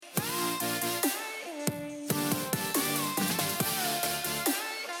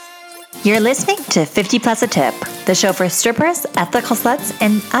You're listening to 50 Plus a Tip, the show for strippers, ethical sluts,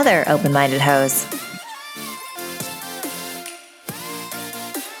 and other open-minded hoes.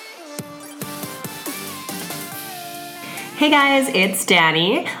 Hey guys, it's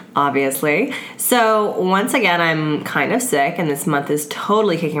Danny, obviously. So once again, I'm kind of sick and this month is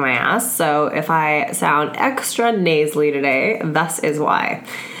totally kicking my ass. So if I sound extra nasally today, thus is why.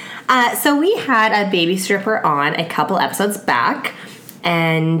 So we had a baby stripper on a couple episodes back,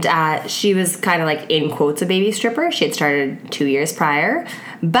 and she was kind of like in quotes a baby stripper. She had started 2 years prior.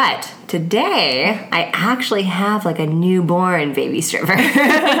 But today, I actually have like a newborn baby stripper.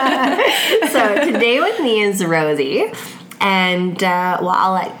 So today with me is Rosie. And,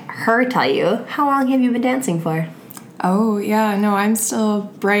 I'll let her tell you, how long have you been dancing for? Oh, yeah, no, I'm still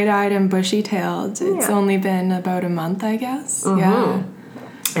bright-eyed and bushy-tailed. It's only been about a month, I guess. Mm-hmm. Yeah.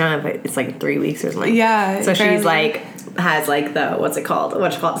 I don't know if it's like 3 weeks or something. Yeah. So she's like, has like the, what's it called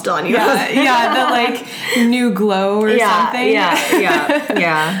still on you? Yeah, the like new glow or something.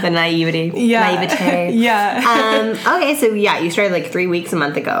 Yeah, the naivety. Naivete. Yeah. Okay, so you started like 3 weeks a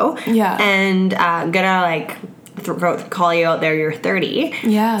month ago. Yeah. And gonna like call you out there, you're 30.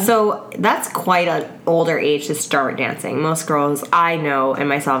 Yeah. So that's quite an older age to start dancing. Most girls I know, and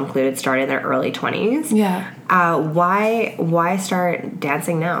myself included, start in their early 20s. Yeah. Why start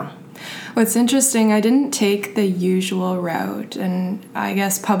dancing now? What's interesting, I didn't take the usual route, and I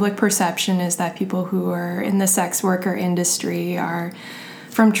guess public perception is that people who are in the sex worker industry are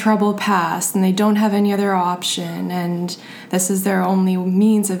from troubled past and they don't have any other option, and this is their only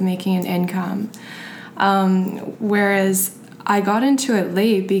means of making an income. Whereas I got into it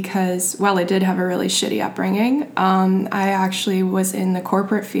late because, while I did have a really shitty upbringing, I actually was in the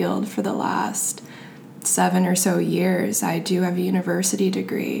corporate field for the last 7 or so years. I do have a university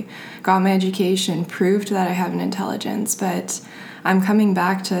degree, got my education, proved that I have an intelligence, but I'm coming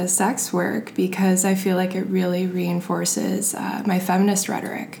back to sex work because I feel like it really reinforces my feminist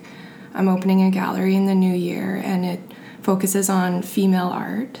rhetoric. I'm opening a gallery in the new year, and it focuses on female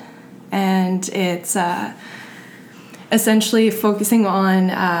art. And it's essentially focusing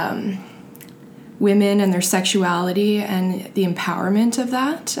on women and their sexuality and the empowerment of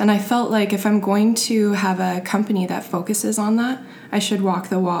that. And I felt like if I'm going to have a company that focuses on that, I should walk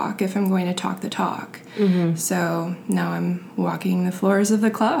the walk if I'm going to talk the talk. Mm-hmm. So now I'm walking the floors of the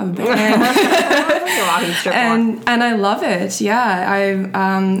club. And I love it.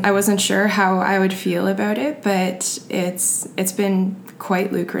 Yeah, I wasn't sure how I would feel about it, but it's been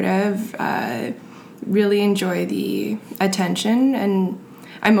quite lucrative. Really enjoy the attention, and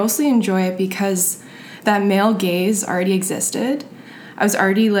I mostly enjoy it because that male gaze already existed. I was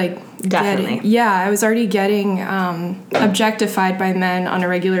already I was already getting objectified by men on a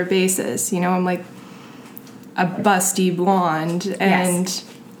regular basis. You know, I'm like a busty blonde, and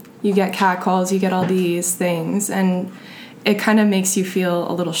you get catcalls, you get all these things, and it kind of makes you feel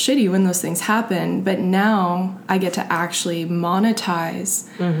a little shitty when those things happen. But now I get to actually monetize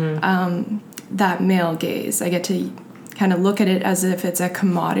that male gaze. I get to kind of look at it as if it's a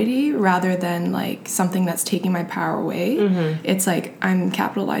commodity rather than like something that's taking my power away. Mm-hmm. It's like I'm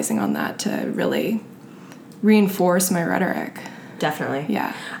capitalizing on that to really reinforce my rhetoric. Definitely.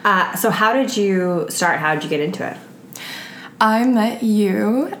 Yeah. So how did you start? How did you get into it? I met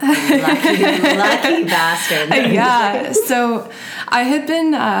you. Lucky bastard. Yeah. So I had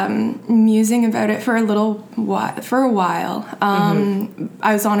been musing about it for a while.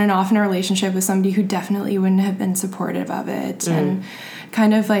 I was on and off in a relationship with somebody who definitely wouldn't have been supportive of it, and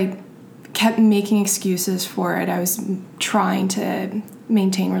kind of like kept making excuses for it. I was trying to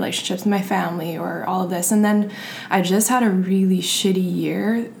maintain relationships with my family or all of this, and then I just had a really shitty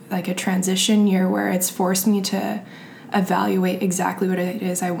year, like a transition year, where it's forced me to evaluate exactly what it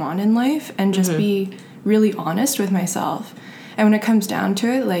is I want in life and just be really honest with myself. And when it comes down to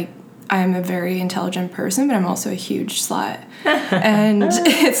it, like, I'm a very intelligent person, but I'm also a huge slut. And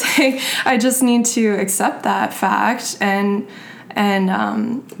it's like I just need to accept that fact and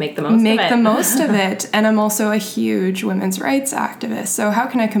make the most of it. And I'm also a huge women's rights activist. So how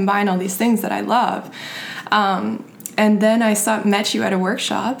can I combine all these things that I love? And then I met you at a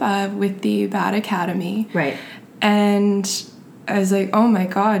workshop with the Bad Academy. Right. And I was like, oh my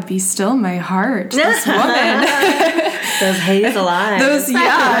God, be still my heart, this woman. Those hazel eyes.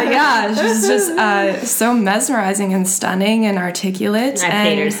 She's just so mesmerizing and stunning and articulate. I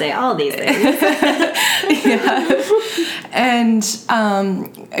paid her to say all these things. Yeah.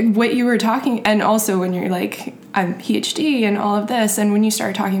 And what you were talking, and also when you're like, I'm PhD and all of this, and when you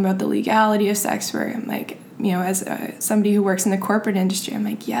start talking about the legality of sex work, I'm like, as somebody who works in the corporate industry, I'm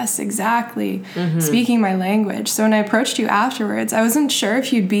like, yes, exactly. Speaking my language. So when I approached you afterwards, I wasn't sure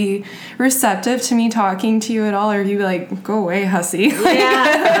if you'd be receptive to me talking to you at all, or if you'd be like, go away, hussy.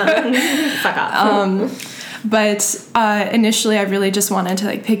 Fuck off. But initially, I really just wanted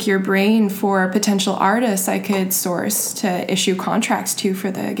to pick your brain for potential artists I could source to issue contracts to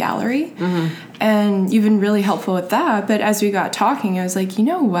for the gallery. And you've been really helpful with that. But as we got talking, I was like, you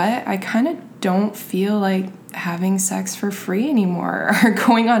know what? I kind of don't feel like having sex for free anymore or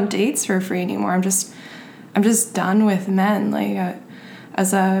going on dates for free anymore. I'm just done with men.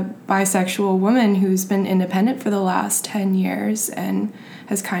 As a bisexual woman who's been independent for the last 10 years and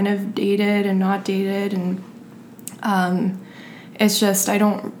has kind of dated and not dated, and it's just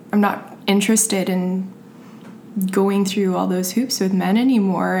I'm not interested in going through all those hoops with men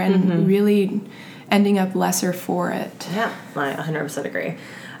anymore, and really ending up lesser for it. Yeah, I 100% agree.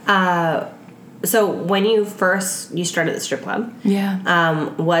 So when you started the strip club,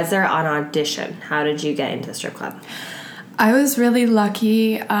 was there an audition? How did you get into the strip club? I was really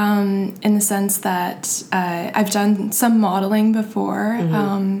lucky in the sense that I've done some modeling before.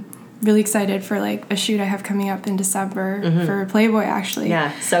 Really excited for a shoot I have coming up in December for Playboy, actually.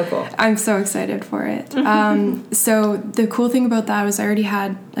 Yeah, so cool. I'm so excited for it. So the cool thing about that was I already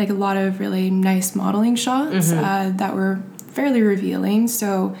had a lot of really nice modeling shots that were fairly revealing.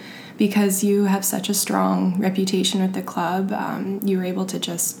 So because you have such a strong reputation with the club, you were able to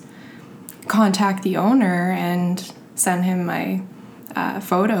just contact the owner and send him my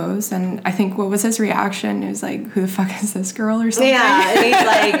photos, and I think what was his reaction? It was like, who the fuck is this girl or something? Yeah,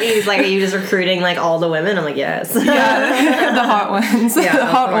 and he's like, are you just recruiting all the women? I'm like, yes. Yeah, the hot ones, the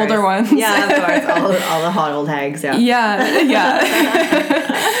hot older ones. Yeah, of course, all the hot old hags. Yeah.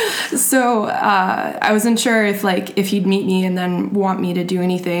 So I wasn't sure if he'd meet me and then want me to do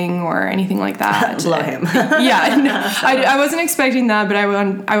anything or anything like that. Blow him. I wasn't expecting that, but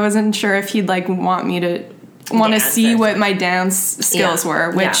I wasn't sure if he'd want me to want to see what my dance skills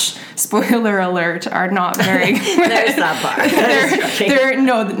were, which, spoiler alert, are not very they're subpar.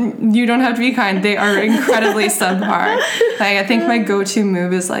 No, you don't have to be kind. They are incredibly subpar. I think my go-to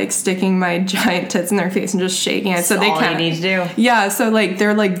move is sticking my giant tits in their face and just shaking it, so they can't. All you need to do. Yeah, so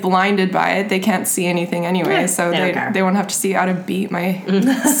they're blinded by it. They can't see anything anyway, so they won't have to see how to beat my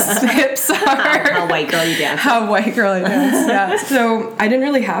hips are. How white girl you dance. How white girl I dance. Yeah. So I didn't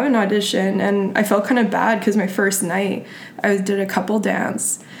really have an audition, and I felt kind of bad because my first night I did a couple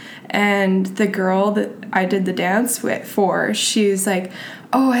dance, and the girl that I did the dance for, she was like,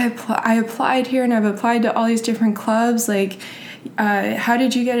 oh, I applied here and I've applied to all these different clubs, how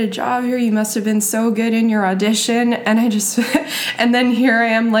did you get a job here? You must have been so good in your audition. And and then here I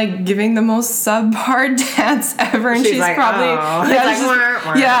am giving the most subpar dance ever, and she's probably she's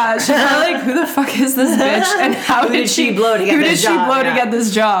probably who the fuck is this bitch, and how did she blow to get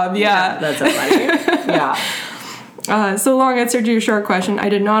this job? Yeah, that's so funny. Yeah. So long answer to your short question, I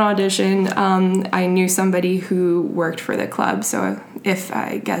did not audition. I knew somebody who worked for the club, so if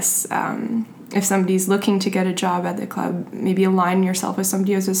somebody's looking to get a job at the club, maybe align yourself with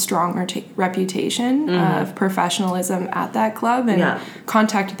somebody who has a strong reputation of professionalism at that club, and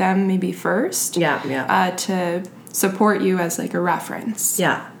contact them maybe first to support you as a reference.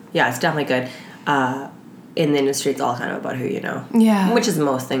 Yeah, it's definitely good. In the industry, it's all kind of about who you know. Yeah. Which is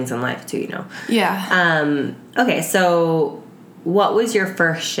most things in life, too, you know. Yeah. Okay, so what was your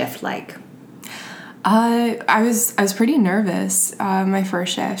first shift like? I was pretty nervous. My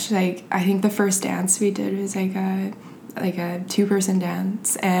first shift, I think the first dance we did was a 2-person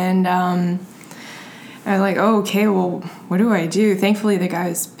dance, and I was like, oh, okay, well, what do I do? Thankfully, the guy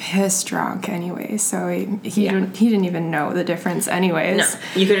was pissed drunk anyway, so he didn't even know the difference anyways. No,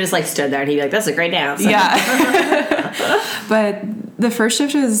 you could have just stood there and he'd be like, that's a great dance. Yeah. But the first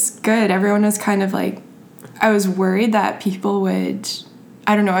shift was good. Everyone was kind of I was worried that people would,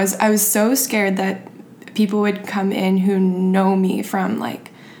 I don't know, I was so scared that people would come in who know me from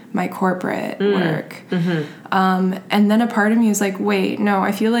my corporate work. And then a part of me was like, wait, no,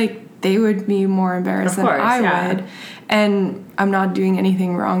 I feel like they would be more embarrassed than I would. And I'm not doing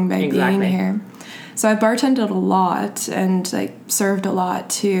anything wrong by being here. So I bartended a lot and served a lot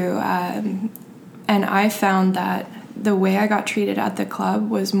too. And I found that the way I got treated at the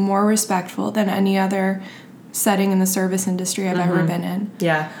club was more respectful than any other setting in the service industry I've ever been in.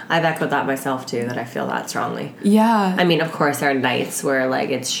 Yeah, I've echoed that myself too, that I feel that strongly. Yeah. I mean, of course, there are nights where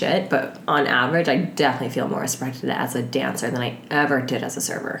it's shit, but on average, I definitely feel more respected as a dancer than I ever did as a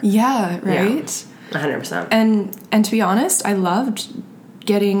server. Yeah, right? 100%. And to be honest, I loved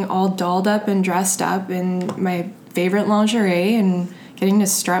getting all dolled up and dressed up in my favorite lingerie and getting to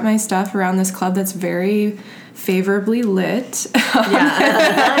strut my stuff around this club that's very favorably lit.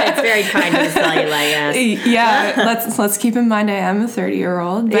 It's very kind of cellular, yes. Yeah, let's keep in mind I am a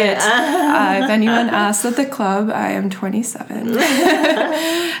 30-year-old, but if anyone asks at the club, I am 27. And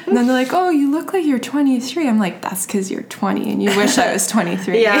then they're like, oh, you look like you're 23. I'm like, that's because you're 20 and you wish I was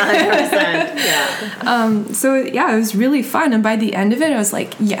 23. Yeah, 100%. Yeah. So yeah, it was really fun, and by the end of it I was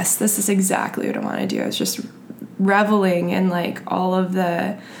like, yes, this is exactly what I want to do. I was just reveling in like all of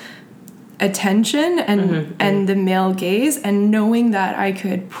the attention and the male gaze, and knowing that I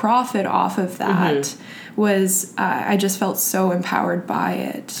could profit off of that was I just felt so empowered by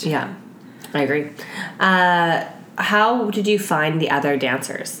it. Yeah, I agree. How did you find the other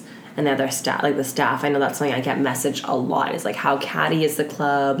dancers and the other staff, like the staff? I know that's something I get messaged a lot, is like, how catty is the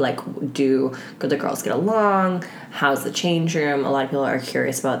club? Like, do the girls get along? How's the change room? A lot of people are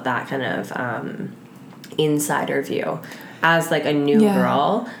curious about that kind of insider view. As like a new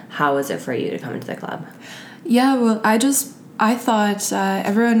girl, how was it for you to come into the club? Yeah, well, I thought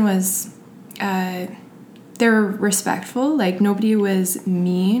everyone was, they were respectful. Like, nobody was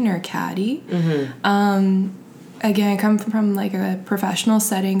mean or catty. Again, I come from like a professional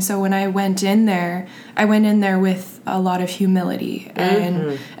setting, so when I went in there with a lot of humility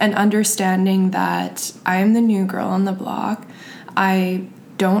and understanding that I am the new girl on the block. I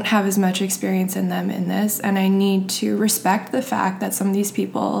don't have as much experience in this, and I need to respect the fact that some of these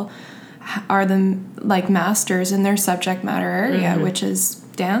people are the like masters in their subject matter area, which is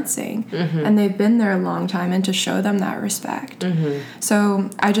dancing, and they've been there a long time, and to show them that respect. So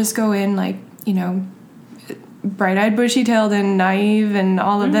I just go in like, you know, bright-eyed, bushy-tailed, and naive, and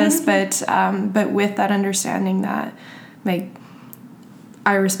all of this, but with that understanding that like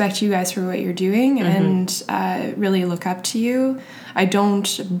I respect you guys for what you're doing and really look up to you. I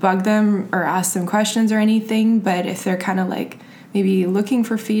don't bug them or ask them questions or anything, but if they're kind of like maybe looking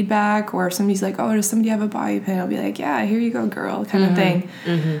for feedback, or if somebody's like, oh, does somebody have a bobby pin? I'll be like, yeah, here you go, girl, kind of thing.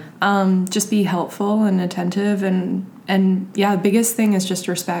 Just be helpful and attentive. And yeah, the biggest thing is just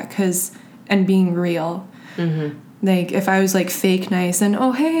respect and being real. Like, if I was like fake nice and,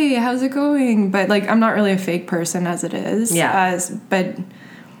 oh, hey, how's it going? But like, I'm not really a fake person as it is. But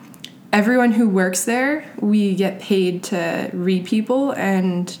everyone who works there, we get paid to read people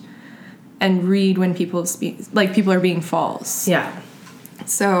and read when people speak, like people are being false. Yeah.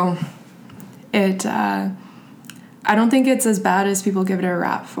 So it, I don't think it's as bad as people give it a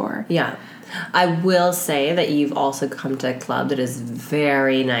rap for. Yeah. I will say that you've also come to a club that is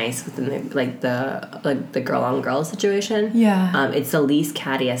very nice within the girl on girl situation. Yeah. It's the least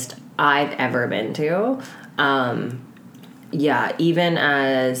cattiest I've ever been to. Yeah, even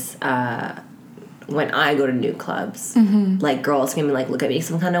as when I go to new clubs, like girls can be like, look at me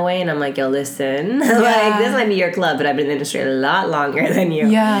some kind of way, and I'm like, yo, listen, like this might be your club, but I've been in the industry a lot longer than you.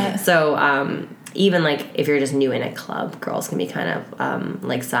 Yeah. So even like if you're just new in a club, girls can be kind of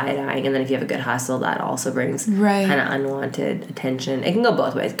like side-eyeing, and then if you have a good hustle, that also brings kind of unwanted attention. It can go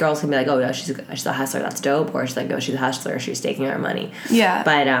both ways. Girls can be like, oh yeah, she's a hustler, that's dope, or she's like, oh, she's a hustler, she's taking our money. Yeah.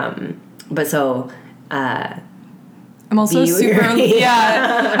 But so I'm also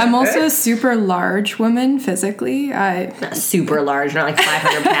I'm also a super large woman physically. Not super large, not like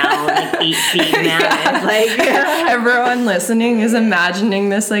 500 pounds, like 8 feet mammoth. Like everyone listening is imagining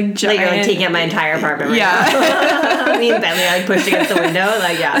this like giant. Like you're like taking up my entire apartment right now. Me and Bentley are like pushed against the window,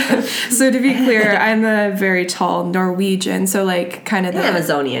 like So to be clear, I'm a very tall Norwegian, so like kind of the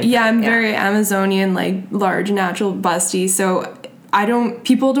Amazonian. Yeah, I'm very Amazonian, like large, natural, busty. So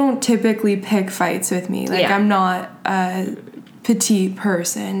people don't typically pick fights with me. Like, I'm not a petite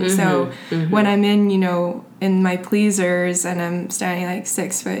person. So when I'm in, you know, in my pleasers and I'm standing like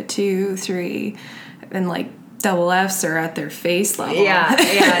 6'2", 3", and like double Fs are at their face level. Yeah,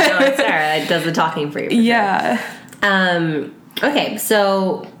 no, it's Sarah. It does the talking for you. Sure. Okay,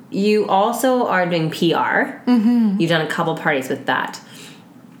 so you also are doing PR. You've done a couple parties with that.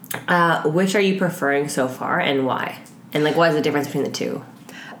 Which are you preferring so far, and why? And like, what is the difference between the two?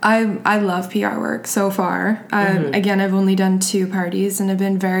 I love PR work so far. Again, I've only done 2 parties, and I've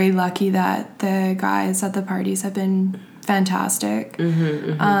been very lucky that the guys at the parties have been fantastic.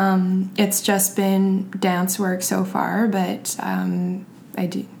 It's just been dance work so far, but I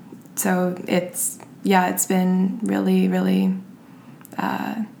do. So it's been really, really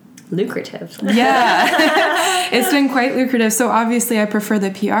lucrative. Yeah. It's been quite lucrative. So obviously I prefer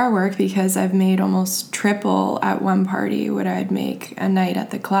the PR work because I've made almost triple at one party what I'd make a night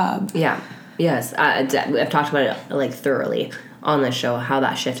at the club. Yeah. Yes. I've talked about it like thoroughly on the show, how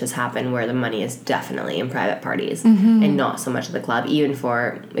that shift has happened, where the money is definitely in private parties and not so much at the club, even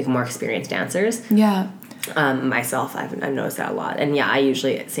for like more experienced dancers. Yeah. Myself, I've noticed that a lot. And yeah, I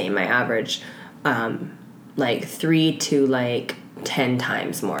usually say my average, like 3 to like 10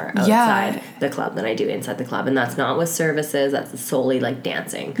 times more outside the club than I do inside the club. And that's not with services, that's solely like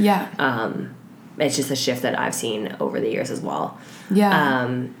dancing. Yeah. It's just a shift that I've seen over the years as well. Yeah.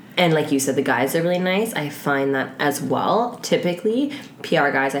 And like you said, the guys are really nice. I find that as well. Typically, PR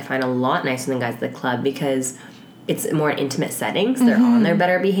guys I find a lot nicer than guys at the club because it's more intimate settings. They're on their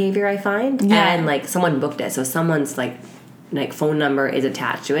better behavior, I find. Yeah. And like someone booked it, so someone's like phone number is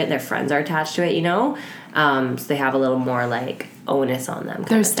attached to it. Their friends are attached to it, you know. So they have a little more like onus on them.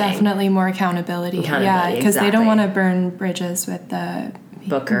 There's definitely more accountability. Yeah, because they don't want to burn bridges with the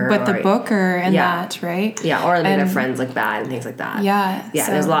booker, and that, right? Yeah, or make their friends look bad and things like that. Yeah, yeah.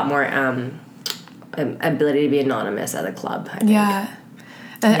 So there's a lot more ability to be anonymous at a club. I think. Yeah.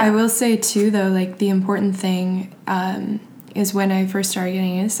 I will say too, though, like the important thing is when I first started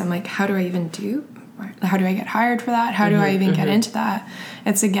getting this, I'm like, how do I get hired for that? How do I even get into that?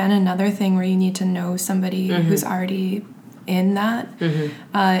 It's again another thing where you need to know somebody who's already in that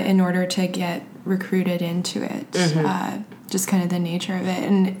in order to get recruited into it. Just kind of the nature of it.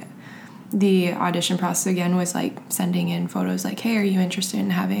 And the audition process again was like sending in photos like, hey, are you interested in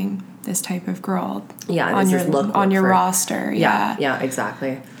having this type of girl on your roster? Yeah,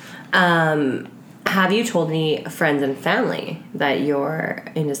 exactly. Have you told any friends and family that you're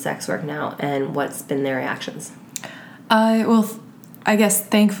into sex work now, and what's been their reactions? Well, I guess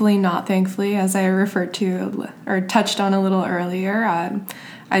thankfully, not thankfully, as I referred to or touched on a little earlier,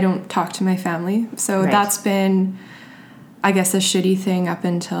 I don't talk to my family. So that's been, I guess, a shitty thing up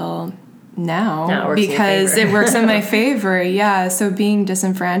until now because it works in my favor. Yeah. So being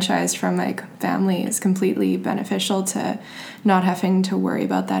disenfranchised from my family is completely beneficial to not having to worry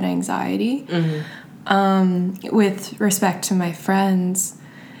about that anxiety. With respect to my friends,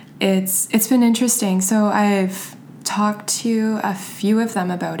 it's been interesting. So I've talked to a few of them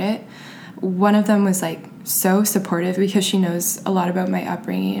about it. One of them was like so supportive because she knows a lot about my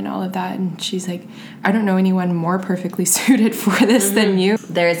upbringing and all of that, and she's like, I don't know anyone more perfectly suited for this than you.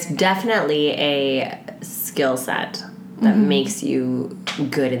 There's definitely a skill set that makes you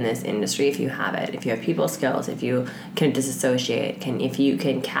good in this industry if you have it. If you have people skills, if you can disassociate, if you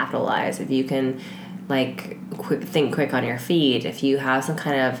can capitalize, if you can like think quick on your feet, if you have some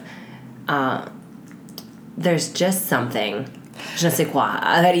kind of there's just something je ne sais quoi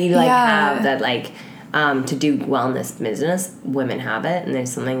that you have that like to do well in this business. Women have it, and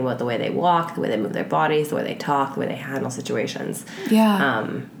there's something about the way they walk, the way they move their bodies, the way they talk, the way they handle situations.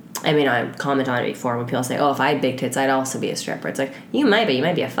 I mean, I comment on it before when people say, oh, if I had big tits, I'd also be a stripper. It's like, you might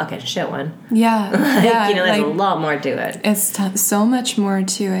be a fucking shit one. Yeah. There's a lot more to it. It's so much more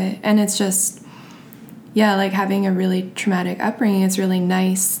to it. And it's just, like having a really traumatic upbringing, it's really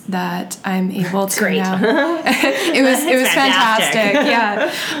nice that I'm able to great. now. it was fantastic.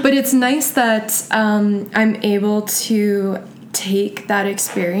 Yeah. But it's nice that I'm able to take that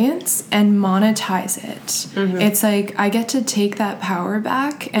experience and monetize it. It's like I get to take that power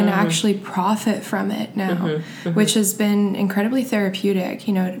back and actually profit from it now, which has been incredibly therapeutic,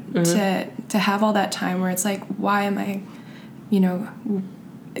 to have all that time where it's like, why am I,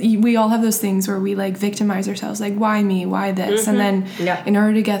 we all have those things where we like victimize ourselves, like, why me, why this? And then in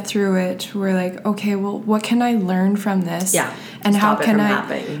order to get through it, we're like, okay, well, what can I learn from this? And how can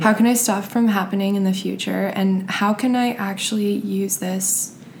I stop from happening in the future? And how can I actually use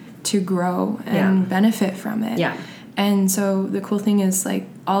this to grow and benefit from it? And so the cool thing is, like,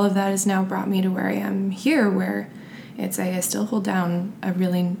 all of that has now brought me to where I am here, where it's like I still hold down a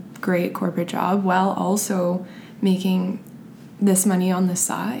really great corporate job while also making this money on the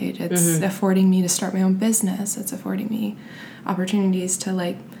side. It's affording me to start my own business. It's affording me opportunities to,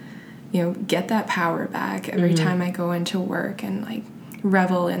 like, get that power back every time I go into work and, like,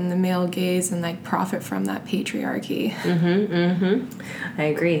 revel in the male gaze and, like, profit from that patriarchy. I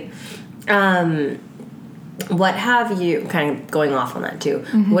agree. What have you, kind of going off on that too,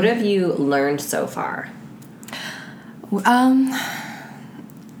 what have you learned so far?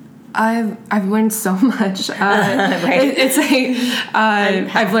 I've learned so much. It's like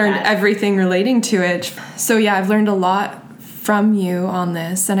I've learned everything relating to it. So yeah, I've learned a lot from you on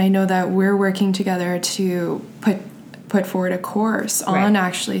this, and I know that we're working together to put forward a course on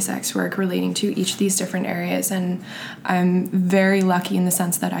actually sex work relating to each of these different areas, and I'm very lucky in the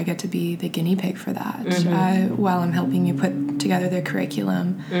sense that I get to be the guinea pig for that while I'm helping you put together the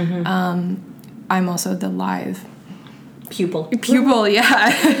curriculum. I'm also the live pupil,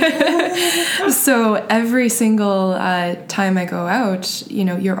 yeah. So every single time I go out,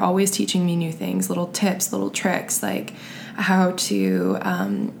 you're always teaching me new things, little tips, little tricks, like how to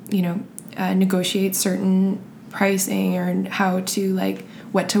negotiate certain pricing, or how to like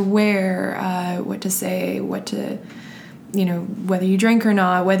what to wear, what to say, what to, you know, whether you drink or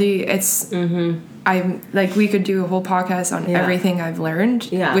not, whether it's I'm like, we could do a whole podcast on everything I've learned,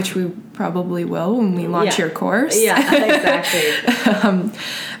 which we probably will when we launch your course. Yeah, exactly.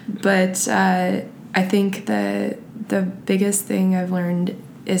 But I think the biggest thing I've learned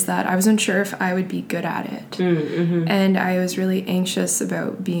is that I wasn't sure if I would be good at it. And I was really anxious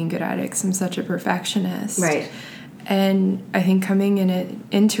about being good at it because I'm such a perfectionist. Right. And I think coming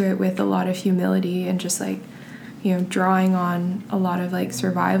into it with a lot of humility and just like, you know, drawing on a lot of like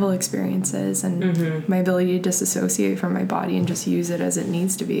survival experiences and my ability to disassociate from my body and just use it as it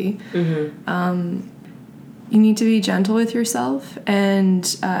needs to be. You need to be gentle with yourself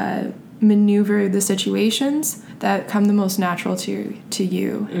and maneuver the situations that come the most natural to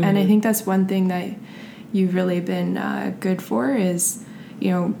you. And I think that's one thing that you've really been good for is, you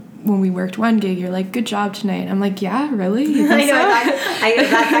know, when we worked one gig, you're like, good job tonight. I'm like, yeah, really? You think I know. so?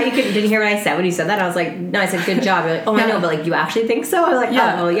 That's how you didn't hear what I said when you said that. I was like, no, I said good job. You're like, oh, I know, but like, you actually think so? I was like, oh,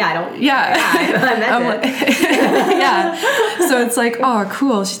 well, yeah, I don't. Yeah. I meant it. Yeah. So it's like, oh,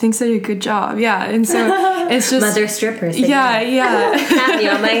 cool. She thinks I did a good job. Yeah. And so it's just. Mother strippers. Yeah. Pat me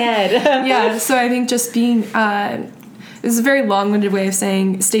on my head. Yeah. So I think just being. This is a very long-winded way of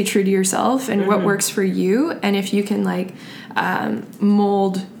saying stay true to yourself and what works for you. And if you can like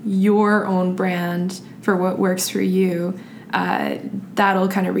mold your own brand for what works for you, that'll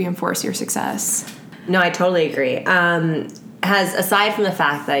kind of reinforce your success. No, I totally agree. Aside from the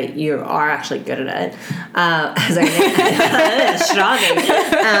fact that you are actually good at it, shocking.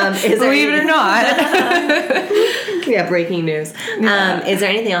 Believe it or not. Yeah, breaking news. Is there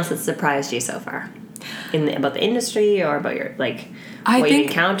anything else that surprised you so far? About the industry or about your what you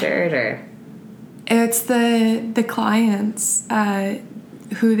encountered, or it's the clients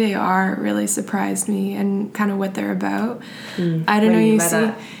who they are really surprised me and kind of what they're about. I don't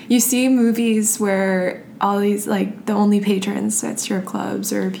know, you see movies where all these like the only patrons at strip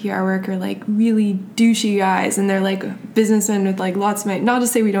clubs or PR work are like really douchey guys, and they're like businessmen with like lots of money. Not to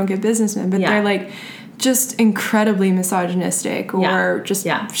say we don't get businessmen, but they're like just incredibly misogynistic or just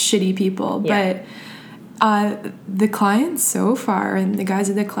shitty people. But the clients so far and the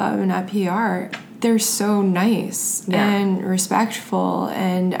guys at the club and at PR, they're so nice and respectful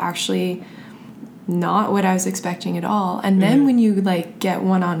and actually not what I was expecting at all. And then when you like get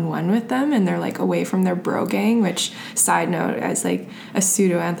one-on-one with them and they're like away from their bro gang, which, side note, as like a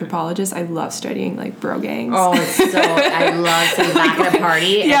pseudo-anthropologist, I love studying like bro gangs. Oh, it's so I love sitting back at a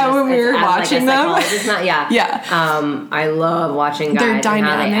party. When we were watching them. I love watching guys. They're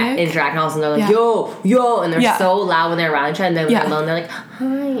dynamic. And how they interact, and all of a sudden they're like, yo, and they're so loud when they're around each other, and then when they're alone, they're like,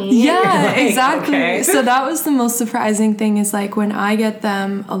 hi. Yeah, like, exactly. Okay. So that was the most surprising thing is like when I get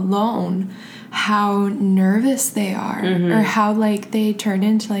them alone, how nervous they are, or how like they turn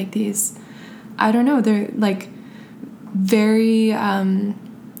into like these, I don't know, they're like very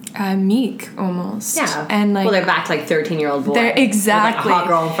meek almost. Yeah. And like, well, they're back to like 13-year-old boy. They're exactly with, like, a hot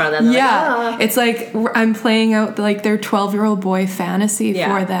girl in front of them. They're It's like I'm playing out like their 12-year-old boy fantasy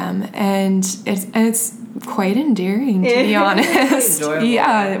for them, and it's quite endearing, to be honest.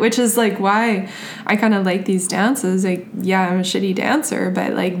 Yeah, which is like why I kind of like these dances. Like, yeah, I'm a shitty dancer,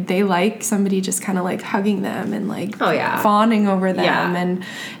 but like they like somebody just kind of like hugging them and like fawning over them, and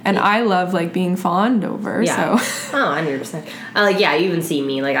I love like being fawned over. So 100%. You even see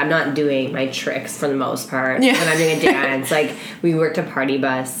me, like I'm not doing my tricks for the most part when I'm doing a dance. Like we worked a party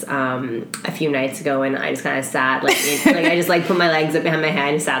bus a few nights ago, and I just kind of sat I just like put my legs up behind my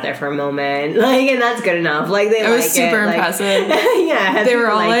head and sat there for a moment, like, and that's good enough. Like they, it was super impressive. They were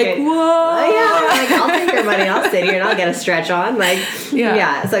all like, whoa. Like I'll take your money, I'll sit here and I'll get a stretch on. Like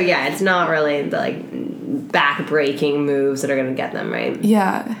so it's not really the like back breaking moves that are gonna get them, right?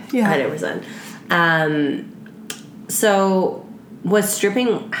 100%. So was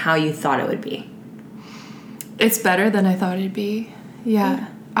stripping how you thought it would be? It's better than I thought it'd be.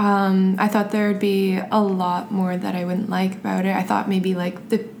 I thought there would be a lot more that I wouldn't like about it. I thought maybe like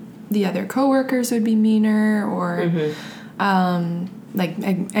the other coworkers would be meaner, or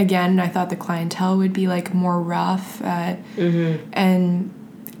again, I thought the clientele would be like more rough, and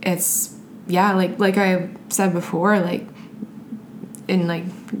it's like I said before, like in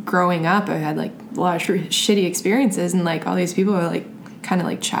like growing up, I had like a lot of shitty experiences, and like all these people are like kind of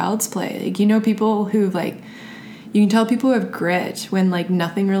like child's play. Like, you know, people who like, you can tell people who have grit when like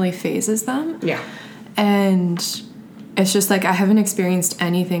nothing really phases them. Yeah. And it's just like I haven't experienced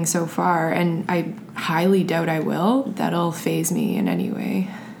anything so far, and I highly doubt I will, that'll faze me in any way.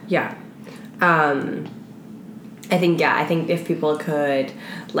 Yeah. I think if people could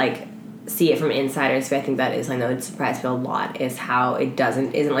like see it from insiders, but I think that is something that would surprise people a lot, is how it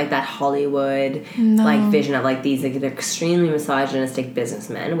isn't like that Hollywood like vision of like these like they're extremely misogynistic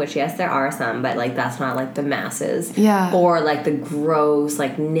businessmen, which yes there are some, but like that's not like the masses. Yeah. Or like the gross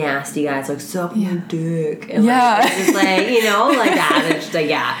like nasty guys like suck my dick and like, it's just like, you know, like that. It's just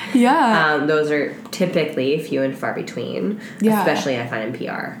like those are typically few and far between, especially I find in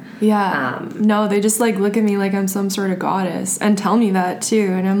PR. No, they just like look at me like I'm some sort of goddess and tell me that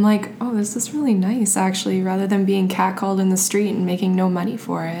too, and I'm like, oh, this is really nice actually, rather than being catcalled in the street and making no money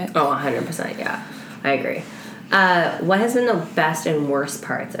for it. Oh, 100%, yeah, I agree. What has been the best and worst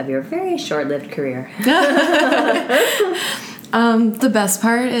parts of your very short-lived career? The best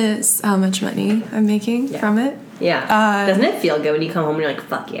part is how much money I'm making from it. Yeah. Doesn't it feel good when you come home and you're like,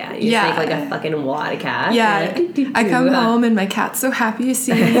 fuck yeah. You just make like a fucking wad of cash. Yeah. Like, I come home and my cat's so happy to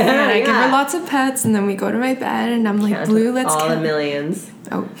see me. And I give her lots of pets, and then we go to my bed and I'm like, Blue, let's count all count the millions.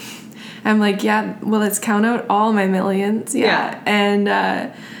 Oh. I'm like, well, let's count out all my millions. Yeah. And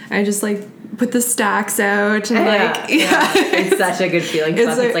I just like put the stacks out and it's such a good feeling.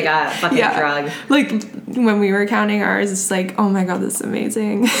 It's like a fucking drug. Like when we were counting ours, it's like, oh my god, this is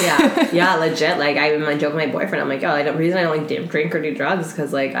amazing. Legit. Like I joke with my boyfriend, I'm like, the reason I don't like drink or do drugs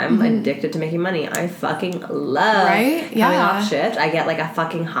because like I'm addicted to making money. I fucking love coming off shit. I get like a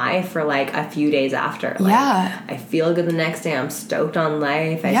fucking high for like a few days after. Like, I feel good the next day. I'm stoked on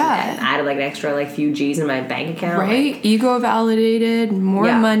life. I added like an extra like few G's in my bank account. Right, like, ego validated, more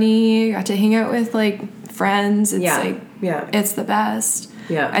money. Got to hang out with like friends. It's it's the best.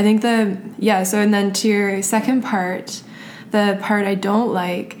 I think so, and then to your second part, the part I don't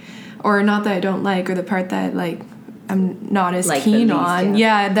like, or not that I don't like, or the part that like I'm not as like keen on,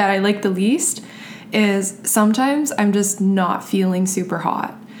 that I like the least, is sometimes I'm just not feeling super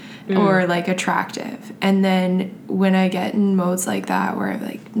hot or like attractive, and then when I get in modes like that where I'm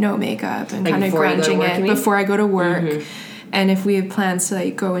like no makeup and like kind of grunging it before I go to work, and if we have plans to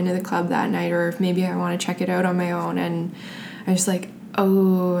like go into the club that night, or if maybe I want to check it out on my own, and I'm just like,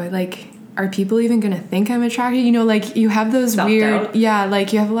 oh, like, are people even gonna think I'm attracted? You know, like, you have those self-doubt.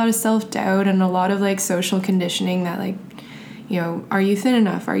 Like, you have a lot of self-doubt and a lot of, like, social conditioning that, like, you know, are you thin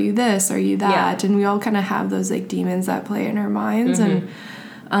enough? Are you this? Are you that? And we all kind of have those, like, demons that play in our minds. And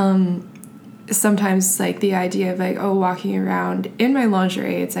sometimes, like, the idea of, like, walking around in my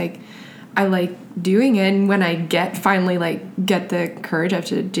lingerie, it's, like, I like doing it, and when I finally get the courage up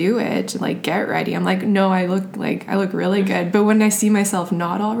to do it, like get ready, I'm like, no, I look really good. But when I see myself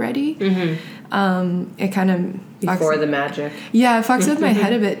not already, it kind of before the magic. Yeah, it fucks with my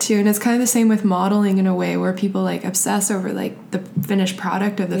head a bit too. And it's kind of the same with modeling in a way, where people like obsess over like the finished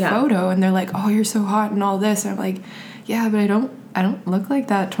product of the photo, and they're like, oh, you're so hot and all this, and I'm like, yeah, but I don't look like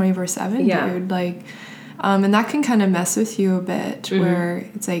that 24/7, dude. Like. And that can kind of mess with you a bit, where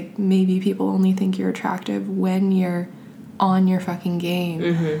it's like maybe people only think you're attractive when you're on your fucking game.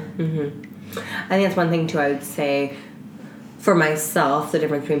 I think that's one thing too. I would say for myself, the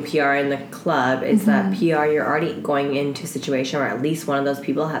difference between PR and the club is that PR, you're already going into a situation where at least one of those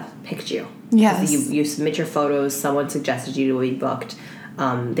people have picked you. Yes. You submit your photos, someone suggested you to be booked.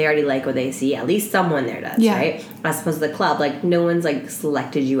 They already like what they see. At least someone there does, right? As opposed to the club, like no one's like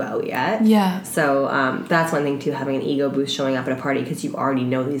selected you out yet. Yeah. So that's one thing too, having an ego boost showing up at a party because you already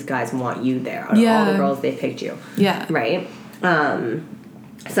know these guys want you there. Out of all the girls, they picked you. Yeah. Right. So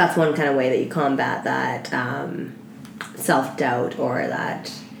that's one kind of way that you combat that self-doubt or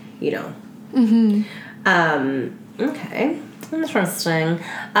that, you know. Okay. Interesting.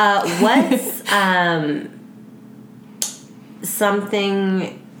 What's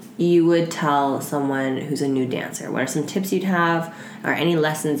something you would tell someone who's a new dancer? What are some tips you'd have, or any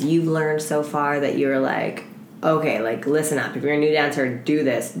lessons you've learned so far that you're like, okay, like listen up, if you're a new dancer, do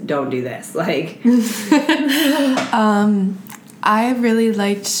this, don't do this, like. I really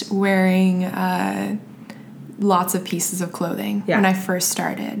liked wearing lots of pieces of clothing when I first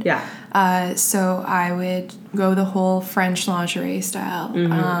started. So I would go the whole French lingerie style.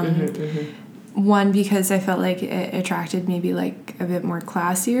 One, because I felt like it attracted maybe like a bit more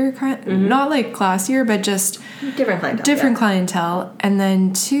classier, not like classier, but just different clientele. And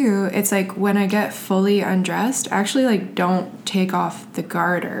then two, it's like when I get fully undressed, I actually like don't take off the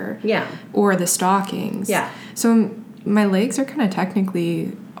garter or the stockings. So my legs are kind of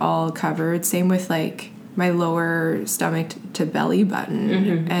technically all covered. Same with like my lower stomach to belly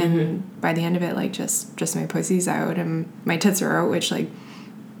button. And by the end of it, like just my pussy's out and my tits are out, which like,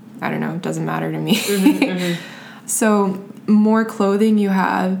 I don't know, it doesn't matter to me. So more clothing you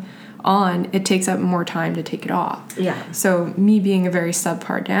have on, it takes up more time to take it off. So me being a very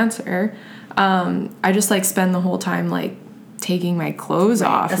subpar dancer, I just like spend the whole time like taking my clothes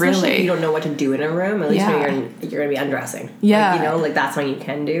off, Especially really. if you don't know what to do in a room, at least when you're going to be undressing. Yeah. Like, you know, like that's when you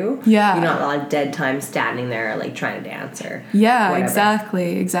can do. Yeah. You're not a lot of dead time standing there, like trying to dance or Yeah, whatever.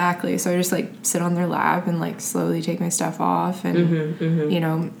 exactly. So I just like sit on their lap and like slowly take my stuff off, and you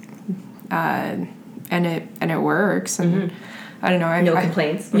know, and it works, and I don't know. No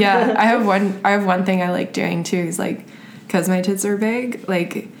complaints. Yeah, I have one thing I like doing too is like, because my tits are big,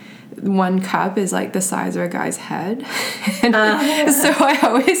 like one cup is like the size of a guy's head, and so I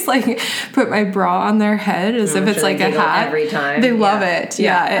always like put my bra on their head as if it's like a hat every time. They love it,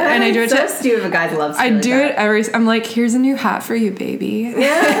 and I do it so stupid if guys love. I do it I'm like, here's a new hat for you, baby.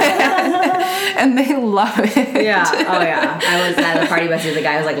 And they love it. Yeah. Oh yeah. I was at a party yesterday. The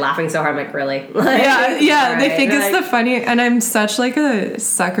guy was like laughing so hard. I'm like, really? Like, yeah. They right. think it's like, the funny, and I'm such like a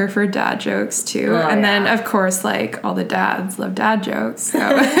sucker for dad jokes too. And then of course, like all the dads love dad jokes. So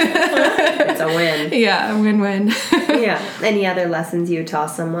it's a win. Yeah, win-win. Yeah. Any other lessons you would tell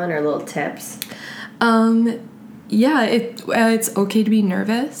someone or little tips? Yeah, it's okay to be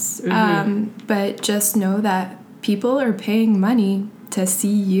nervous, but just know that people are paying money to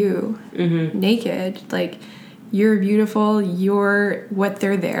see you naked. Like, you're beautiful, you're what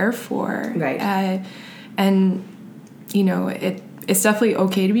they're there for. Right. And, you know, it's definitely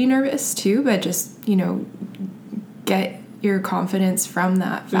okay to be nervous too, but just, you know, get your confidence from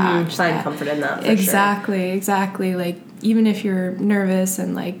that fact. Find comfort in that, for Exactly. Like, even if you're nervous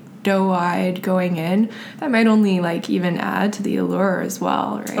and, like, doe-eyed going in, that might only, like, even add to the allure as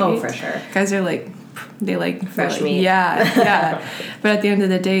well, right? Oh, for sure. Guys are like, they like fresh meat. Yeah. But at the end of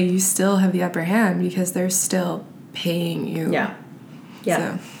the day, you still have the upper hand because they're still paying you.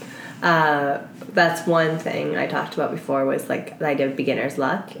 Yeah. So, that's one thing I talked about before was like the idea of beginner's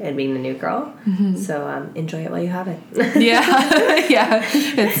luck and being the new girl. So enjoy it while you have it. Yeah.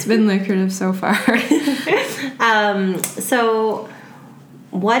 It's been lucrative so far. So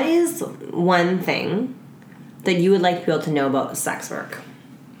what is one thing that you would like to be able to know about sex work?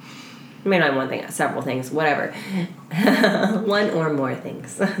 Maybe not one thing, several things, whatever. One or more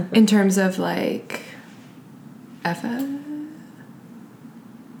things. In terms of like FS?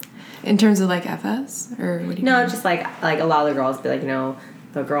 In terms of like FS? Or what do you mean? Just like a lot of the girls be like, you know,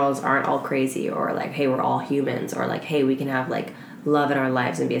 the girls aren't all crazy, or like, hey, we're all humans, or like, hey, we can have like love in our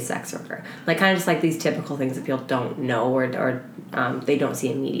lives and be a sex worker. Like, kind of just like these typical things that people don't know or they don't see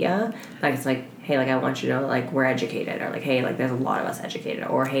in media. Like, it's like, hey, like, I want you to know, like, we're educated, or like, hey, like, there's a lot of us educated,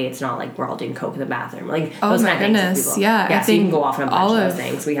 or hey, it's not like we're all doing coke in the bathroom. Like, those kind of things. People, I so think you can go off on a bunch of those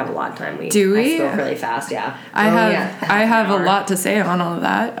things. We have a lot of time. Do we? I spoke really fast, yeah. I have a lot to say on all of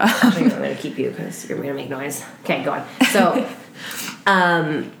that. Actually, I'm going to keep you because you're going to make noise. Okay, go on. So,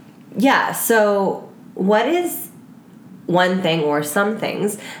 so what is one thing or some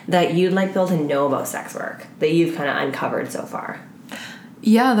things that you'd like people to know about sex work that you've kind of uncovered so far?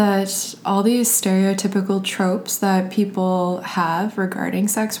 Yeah, that all these stereotypical tropes that people have regarding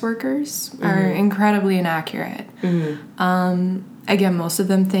sex workers are incredibly inaccurate. Again, most of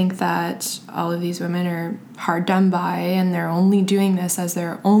them think that all of these women are hard done by and they're only doing this as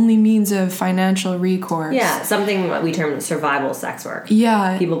their only means of financial recourse. Yeah, something we term survival sex work.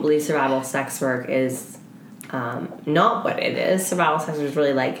 Yeah. People believe survival sex work is not what it is. Survival sex work is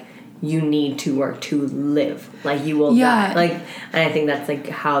really like, you need to work to live. Like, you will die. Like, and I think that's like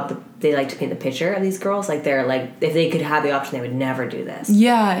how they like to paint the picture of these girls. Like, they're like, if they could have the option, they would never do this.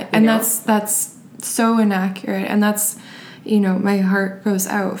 Yeah, and that's so inaccurate. And that's, you know, my heart goes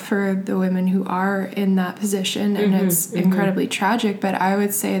out for the women who are in that position, and it's incredibly tragic. But I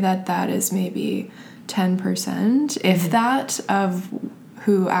would say that is maybe 10%, if that, of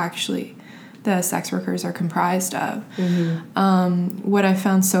who actually the sex workers are comprised of. What I've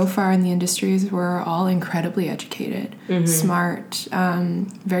found so far in the industry is we're all incredibly educated, smart,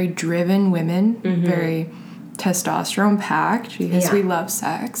 very driven women, very testosterone packed, because we love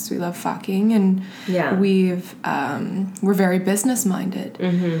sex, we love fucking, and we're very business minded.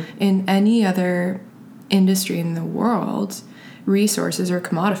 In any other industry in the world, resources are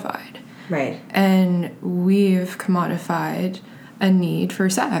commodified, right? And we've commodified a need for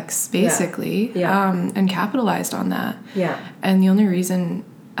sex, basically, and capitalized on that. And the only reason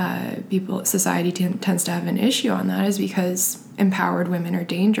society tends to have an issue on that is because empowered women are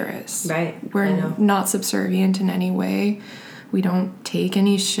dangerous. Right. We're not subservient in any way. We don't take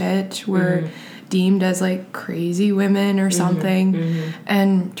any shit. We're deemed as like crazy women or something.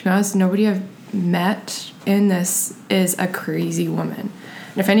 And to be honest, nobody I've met in this is a crazy woman.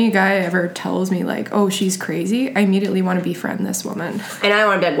 And if any guy ever tells me, like, oh, she's crazy, I immediately want to befriend this woman. And I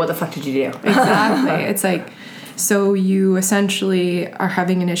want to be like, what the fuck did you do? Exactly. It's like, So you essentially are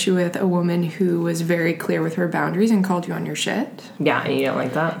having an issue with a woman who was very clear with her boundaries and called you on your shit. Yeah, and you don't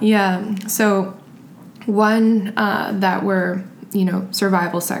like that? Yeah. So one, that we're,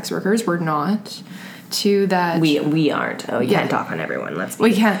 survival sex workers. We're not. Two, that... We aren't. Oh, you can't talk on everyone.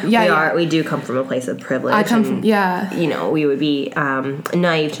 We can't. Yeah, we do come from a place of privilege. I come from... Yeah. We would be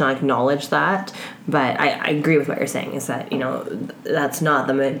naive to not acknowledge that. But I agree with what you're saying, is that, that's not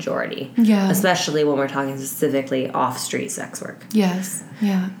the majority. Yeah. Especially when we're talking specifically off-street sex work. Yes.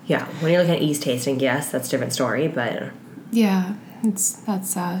 Yeah. Yeah. When you're looking at East Hastings, yes, that's a different story, but... Yeah. That's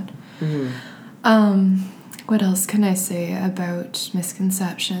sad. Mm-hmm. What else can I say about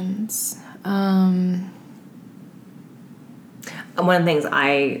misconceptions? One of the things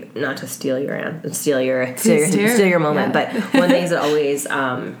not to steal your moment, but one of the things that always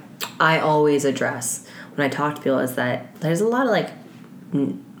I always address when I talk to people is that there's a lot of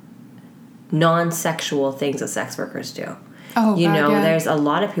non-sexual things that sex workers do. Oh, there's a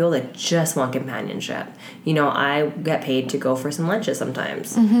lot of people that just want companionship. I get paid to go for some lunches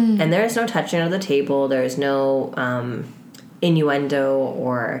sometimes, and there's no touching under the table. There's no innuendo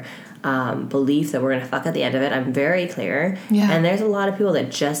or belief that we're going to fuck at the end of it. I'm very clear. Yeah. And there's a lot of people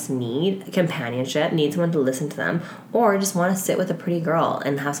that just need companionship, need someone to listen to them, or just want to sit with a pretty girl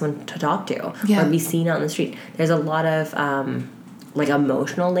and have someone to talk to, or be seen out on the street. There's a lot of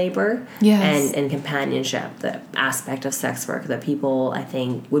emotional labor and companionship, the aspect of sex work that people, I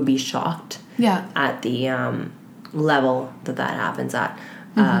think, would be shocked at the level that happens at.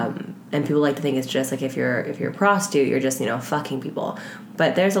 And people like to think it's just like if you're a prostitute, you're just fucking people.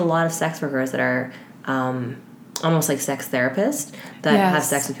 But there's a lot of sex workers that are almost like sex therapists that have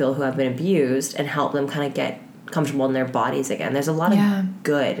sex with people who have been abused and help them kind of get comfortable in their bodies again. There's a lot of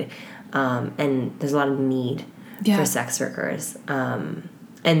good, and there's a lot of need for sex workers. And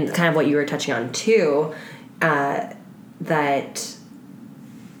kind of what you were touching on too, that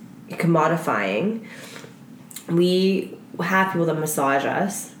commodifying. We have people that massage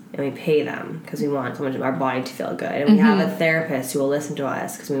us, and we pay them because we want our body to feel good. And we have a therapist who will listen to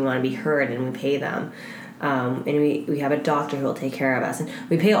us because we want to be heard, and we pay them. And we have a doctor who will take care of us. And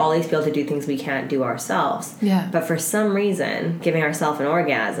we pay all these people to do things we can't do ourselves. Yeah. But for some reason, giving ourselves an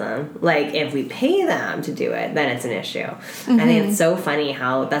orgasm, if we pay them to do it, then it's an issue. I think it's so funny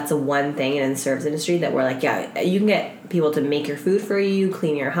how that's the one thing in the service industry that we're like, you can get people to make your food for you,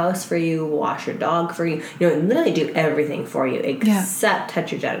 clean your house for you, wash your dog for you, literally do everything for you except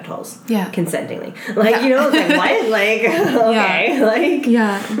touch your genitals consentingly. What?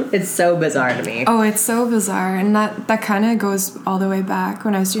 It's so bizarre to me. Oh, it's so bizarre. And that kind of goes all the way back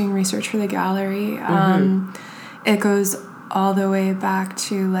when I was doing research for the gallery. It goes all the way back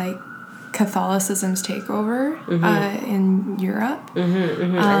to Catholicism's takeover in Europe.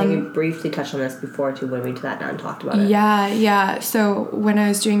 I think you briefly touched on this before too when we sat down and talked about it. Yeah. So when I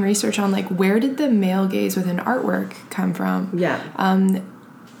was doing research on where did the male gaze within artwork come from? Yeah.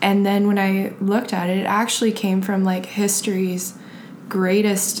 And then when I looked at it, it actually came from history's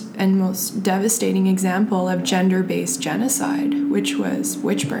greatest and most devastating example of gender-based genocide, which was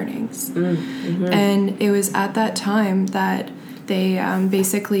witch burnings. And it was at that time that they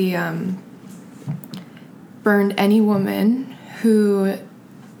basically burned any woman who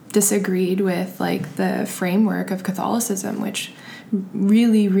disagreed with the framework of Catholicism, which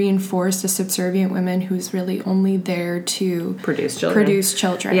really reinforced a subservient woman who's really only there to produce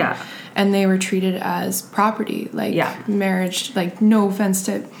children. Yeah. And they were treated as property, marriage, no offense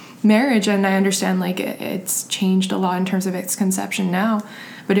to marriage, and I understand it's changed a lot in terms of its conception now,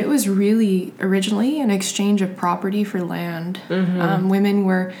 but it was really originally an exchange of property for land.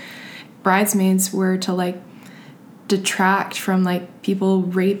 Bridesmaids were to detract from people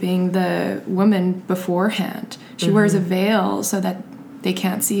raping the woman beforehand. She wears a veil so that they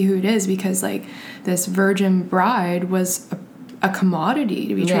can't see who it is, because this virgin bride was a commodity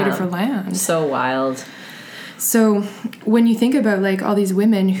to be traded for land. So wild. So when you think about all these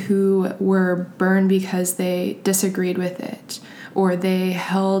women who were burned because they disagreed with it, or they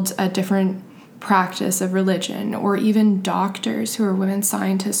held a different practice of religion, or even doctors who are women,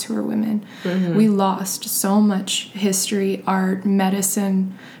 scientists who are women, we lost so much history, art,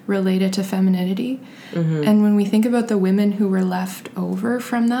 medicine related to femininity. And when we think about the women who were left over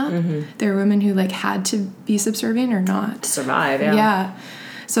from that, they're women who had to be subservient or not. Survive, Yeah.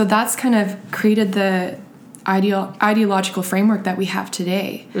 So that's kind of created the ideological framework that we have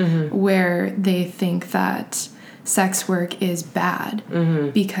today, where they think that sex work is bad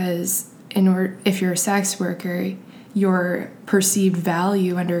because if you're a sex worker, your perceived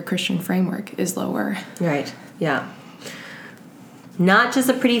value under a Christian framework is lower. Right. Yeah. Not just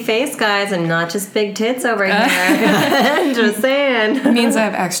a pretty face, guys, and not just big tits over here. Just saying. It means I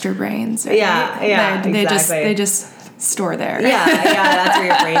have extra brains. Right? Yeah, exactly. They just store there. Yeah, that's where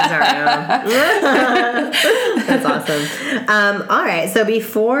your brains are now. That's awesome. All right, so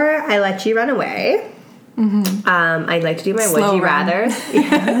before I let you run away, I'd like to do my Slow would you run. rather.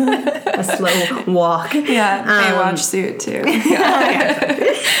 A slow walk. Yeah, Baywatch suit too.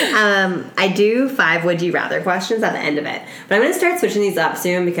 I do 5 would you rather questions at the end of it. But I'm going to start switching these up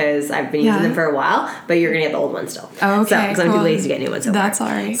soon because I've been using them for a while, but you're going to get the old ones still. Oh, okay, because I'm too lazy to get new ones so That's far.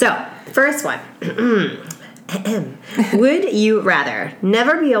 all right. So, first one. Would you rather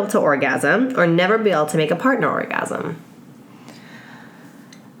never be able to orgasm or never be able to make a partner orgasm?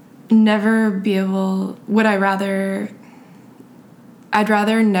 Never be able... I'd rather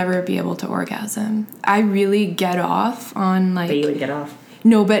never be able to orgasm. I really get off on, like... But you would get off.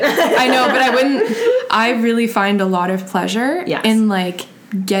 No, but I know, but I wouldn't... I really find a lot of pleasure in, like,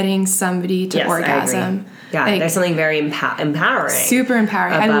 getting somebody to orgasm. I agree. Yeah, like, there's something very empowering. Super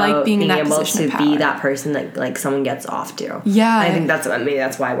empowering. I like being in that position of power. Being able to be that person that, like, someone gets off to. Yeah. I think maybe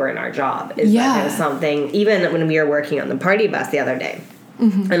that's why we're in our job. Is that there's something... Even when we were working on the party bus the other day,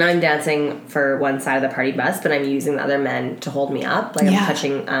 and I'm dancing for one side of the party bus, but I'm using the other men to hold me up. Like, I'm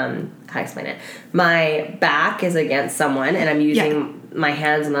touching... how to explain it? My back is against someone, and I'm using... my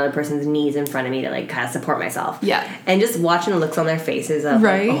hands on the other person's knees in front of me to, like, kind of support myself. Yeah. And just watching the looks on their faces of,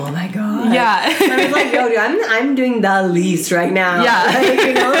 like, oh my God. Yeah. I was like, yo, dude, I'm doing the least right now. Yeah. Like,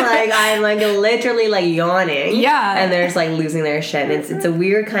 you know, like, I'm, like, literally, like, yawning. Yeah. And they're just, like, losing their shit. And it's a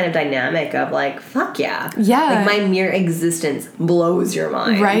weird kind of dynamic of, like, fuck yeah. Yeah. Like, my mere existence blows your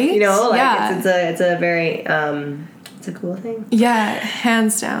mind. Right? You know? Like, it's a very, it's a cool thing. Yeah.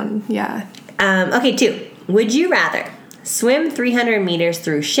 Hands down. Yeah. Okay, 2. Would you rather swim 300 meters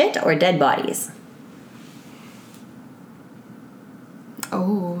through shit or dead bodies?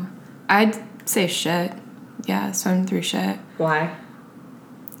 Oh, I'd say shit. Yeah, swim through shit. Why?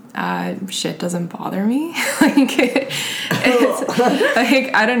 Shit doesn't bother me. It's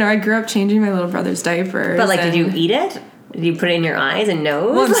like, I don't know. I grew up changing my little brother's diapers. But, like, did you eat it? Did you put it in your eyes and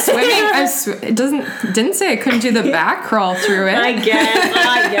nose? Well, I'm swimming. It didn't say I couldn't do the back crawl through it. I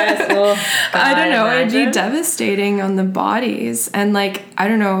guess. Well, I don't know. It'd be devastating on the bodies. And, like, I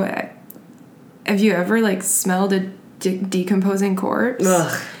don't know. Have you ever, like, smelled a decomposing corpse?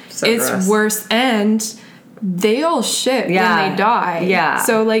 Ugh, so it's gross. Worse. And they all shit when they die. Yeah.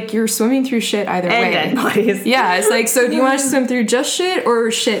 So, like, you're swimming through shit either way. And dead bodies. Yeah. It's like, so do you want to swim through just shit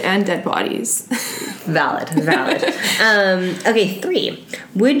or shit and dead bodies? Valid. Okay, 3.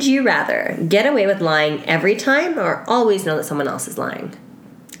 Would you rather get away with lying every time or always know that someone else is lying?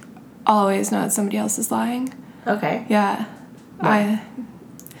 Always know that somebody else is lying. Okay. Yeah. Why?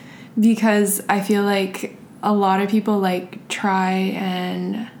 Because I feel like a lot of people, like, try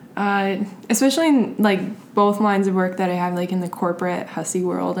and... especially in, like, both lines of work that I have, like, in the corporate hussy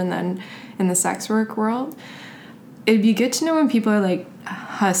world and then in the sex work world, it'd be good to know when people are, like,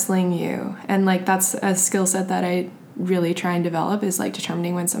 hustling you. And, like, that's a skill set that I really try and develop, is, like,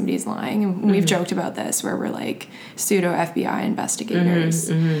 determining when somebody's lying. And we've joked about this, where we're, like, pseudo FBI investigators.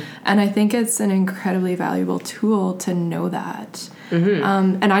 And I think it's an incredibly valuable tool to know that.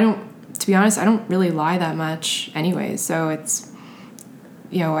 And to be honest, I don't really lie that much anyway. So it's...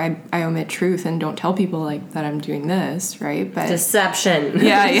 You know, I omit truth and don't tell people, like, that I'm doing this, right? But deception.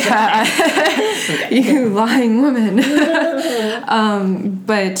 Yeah. You lying woman.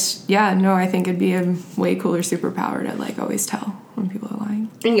 But yeah, no, I think it'd be a way cooler superpower to, like, always tell when people are lying.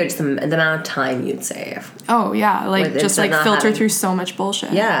 And just the amount of time you'd save. Oh yeah, like, just, like, filter through so much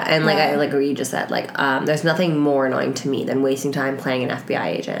bullshit. Yeah, and like what you just said, like, there's nothing more annoying to me than wasting time playing an FBI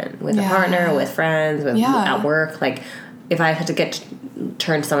agent with a partner, with friends, at work, like. If I had to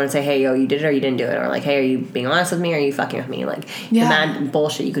turn to someone and say, hey, yo, you did it or you didn't do it, or, like, hey, are you being honest with me or are you fucking with me? Like, the mad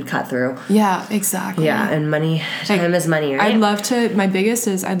bullshit you could cut through. Yeah, exactly. Yeah, and time is money, right? My biggest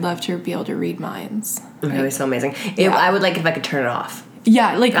is I'd love to be able to read minds. Like, it was so amazing. I would like if I could turn it off.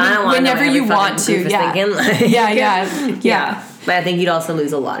 Yeah, like, whenever you want to. Yeah. Thinking, like, yeah. But I think you'd also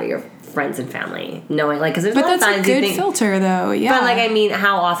lose a lot of your friends and family knowing, like, because there's a lot of times that's a good filter, though. Yeah. But, like, I mean,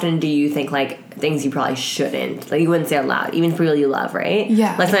 how often do you think, like, things you probably shouldn't, like, you wouldn't say out loud, even for people you love, right?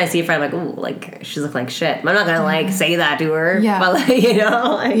 Yeah. Like, when I see a friend, I'm like, ooh, like, she's looking like shit. But I'm not gonna like say that to her. Yeah. But, like, you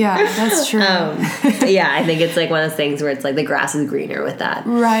know, like, yeah, that's true. Yeah, I think it's like one of those things where it's like the grass is greener with that.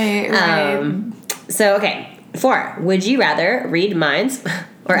 Right. So, okay, 4. Would you rather read minds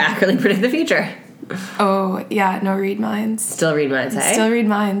or accurately predict the future? Oh yeah, no, read minds. Still read minds, hey? Still read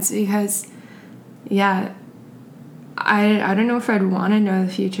minds, because I don't know if I'd want to know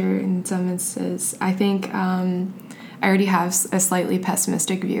the future in some instances. I think I already have a slightly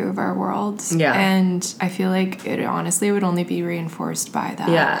pessimistic view of our world. Yeah. And I feel like it honestly would only be reinforced by that.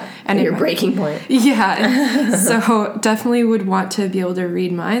 Yeah. And your breaking point. Yeah. So definitely would want to be able to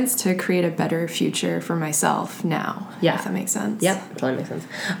read minds to create a better future for myself now. Yeah. If that makes sense. Yep, totally makes sense.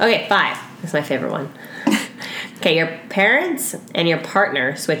 Okay, 5. This is my favorite one. Okay, your parents and your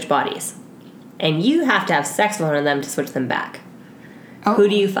partner switch bodies. And you have to have sex with one of them to switch them back. Oh. Who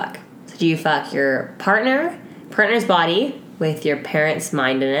do you fuck? So do you fuck your partner's body with your parents'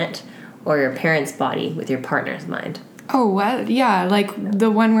 mind in it, or your parents' body with your partner's mind? Oh, what? Yeah, like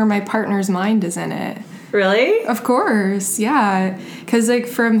the one where my partner's mind is in it. Really? Of course, yeah. Because, like,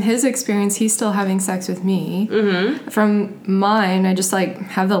 from his experience, he's still having sex with me. Mm-hmm. From mine, I just, like,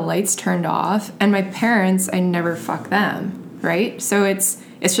 have the lights turned off. And my parents, I never fuck them, right? So it's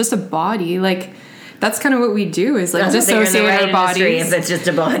just a body. Like, that's kind of what we do is, like, dissociate our bodies. If it's just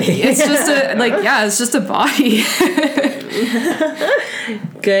a body. It's just a, like, yeah, it's just a body.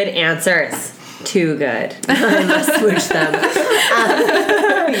 Good answers. Too good. I must switch them.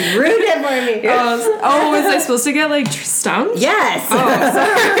 You ruined it for me. Oh, was I supposed to get, like, stumped? Yes. Oh,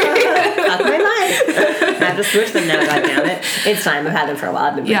 sorry. Fuck my mind. I have to switch them now, goddammit. It's fine. I've had them for a while.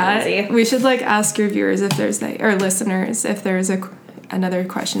 I've been pretty busy. We should, like, ask your viewers if there's, like, or listeners, if there's another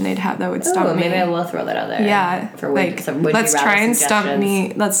question they'd have that would stump me. Maybe I will throw that out there. Yeah. For let's try and stump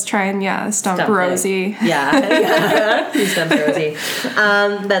me. Let's try and, stump Rosie. Yeah. You stumped Rosie.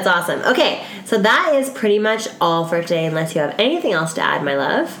 That's awesome. Okay. So that is pretty much all for today, unless you have anything else to add, my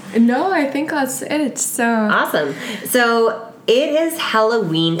love. No, I think that's it. So awesome. So it is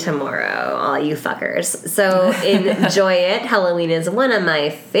Halloween tomorrow, all you fuckers. So enjoy it. Halloween is one of my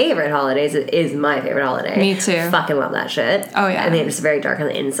favorite holidays. It is my favorite holiday. Me too. Fucking love that shit. Oh, yeah. I think it's very dark on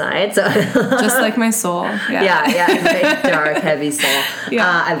the inside. So just like my soul. Yeah. Very dark, heavy soul.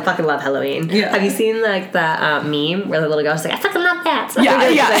 Yeah. I fucking love Halloween. Yeah. Have you seen like that meme where the little girl's like, I fucking love bats?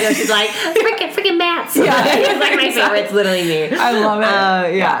 Yeah. She's like, freaking bats. Yeah. It's like my favorite. It's literally me. I love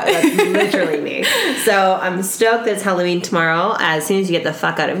it. That's literally me. So I'm stoked that it's Halloween tomorrow. As soon as you get the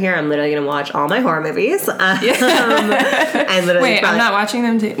fuck out of here, I'm literally going to watch all my horror movies. I'm literally Wait, I'm not watching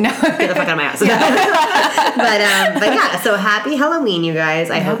them too. No. Get the fuck out of my ass. But yeah, so happy Halloween, you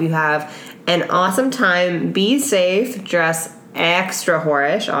guys. I hope you have an awesome time. Be safe. Dress extra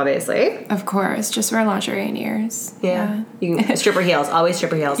whorish, obviously. Of course. Just wear lingerie and ears. Yeah. You can, stripper heels. Always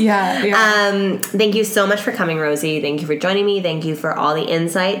stripper heels. Yeah. Thank you so much for coming, Rosie. Thank you for joining me. Thank you for all the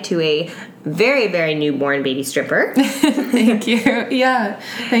insight to a very, very newborn baby stripper. Thank you. Yeah.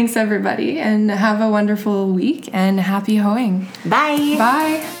 Thanks, everybody. And have a wonderful week and happy hoeing. Bye.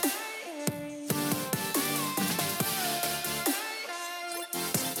 Bye.